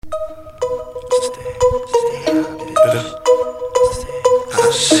I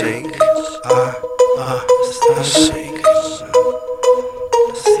shake, I shake.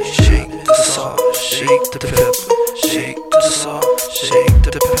 Shake the salt, shake the pepper, shake the salt, shake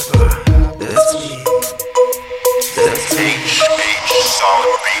the pepper. That's me. That's me.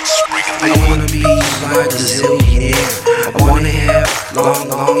 Solid beats, bringing I wanna be like a zillionaire. I wanna have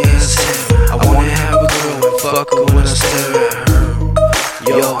long ass hair. I wanna have a girl and fuck her when I stare at her.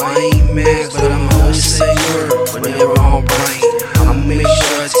 Yo, I ain't mad, but I'ma always say word whenever I'm bright. I'ma make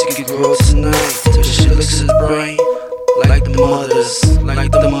sure I take a girl tonight till she looks as bright. Like the mothers that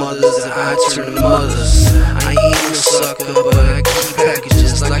I turn to mothers. I ain't no sucker, but I keep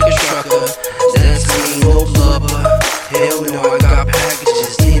packages like a trucker. That's me, no blubber. Hell no, I got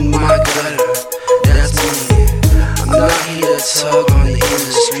packages in my gutter. That's me. I'm not here to tug on the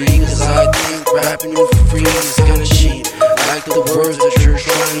industry, cause I think rapping for free is kinda cheap. Like the words that you're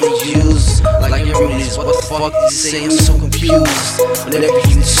trying to use, like everybody's what the fuck you say, I'm so confused. Whenever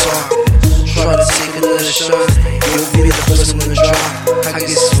you talk, try to take another shot, you'll be the first one to drop. I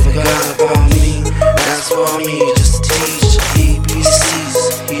guess you forgot about me. That's why I'm here just to teach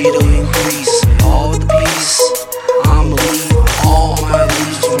ABCs, here to increase all the peace. I'ma leave all my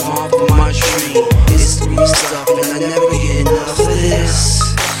leaves from off of my tree. It's the real stuff and I never get enough of this.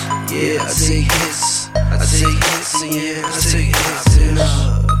 Yeah, I take hits, yeah, I take hits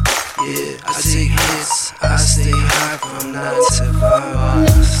enough. Yeah, I take hits, I stay high from 9 to 5. I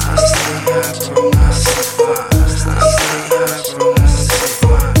stay high from 9 to 5. I stay high from 9 to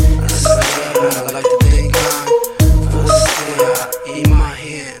 5. That's what I like to thank God for the stay in my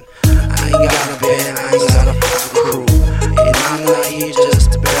hand. I ain't got a band, I ain't got a crew, and I'm not here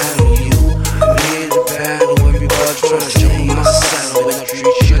just to battle you. I'm here to battle everybody trying to jump in my saddle. When I treat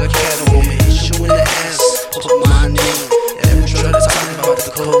you like a catwoman, hit you in the ass, put my name. Everyone try to talk about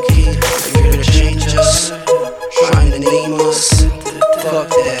the cocaine, like you're gonna change us, trying to name us. Fuck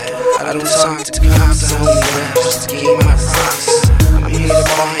that, I don't talk to cops, I only rap just to gain my price. I'm here to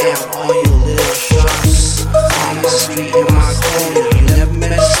buy out all your little shots. On my street, in my corner, you never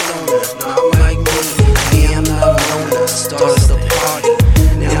met a stoner, not like me. Yeah, I'm not alone, starts the party.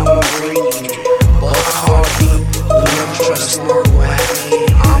 Now I'm drinking, but hardly. You'll never try to snorkel at me.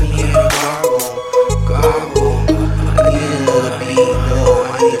 I'm here to gargle. I need another beat, no, I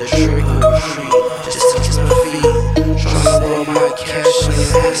need a trick or a treat, just to kiss my feet. Tryna roll my cash in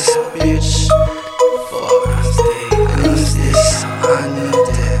your ass, bitch. Fuck, I need this, I need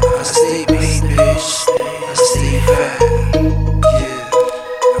that. I stay paid, bitch. I stay fat. Yeah,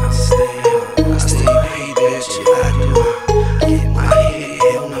 I stay paid, bitch. I do. Get my head,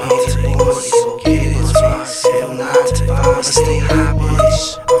 hell no, it's boys. So get it, it's right. Hell not to find. I stay high, bitch.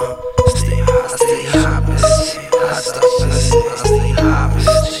 I stay high, bitch. I stay high,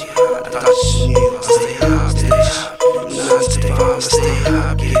 bitch. I thought you knew. I stay high, bitch. 9 to 5, I stay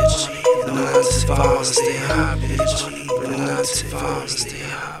high, bitch. 9 to 5, I stay high, bitch. 9 to 5, I stay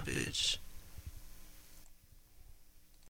high, bitch.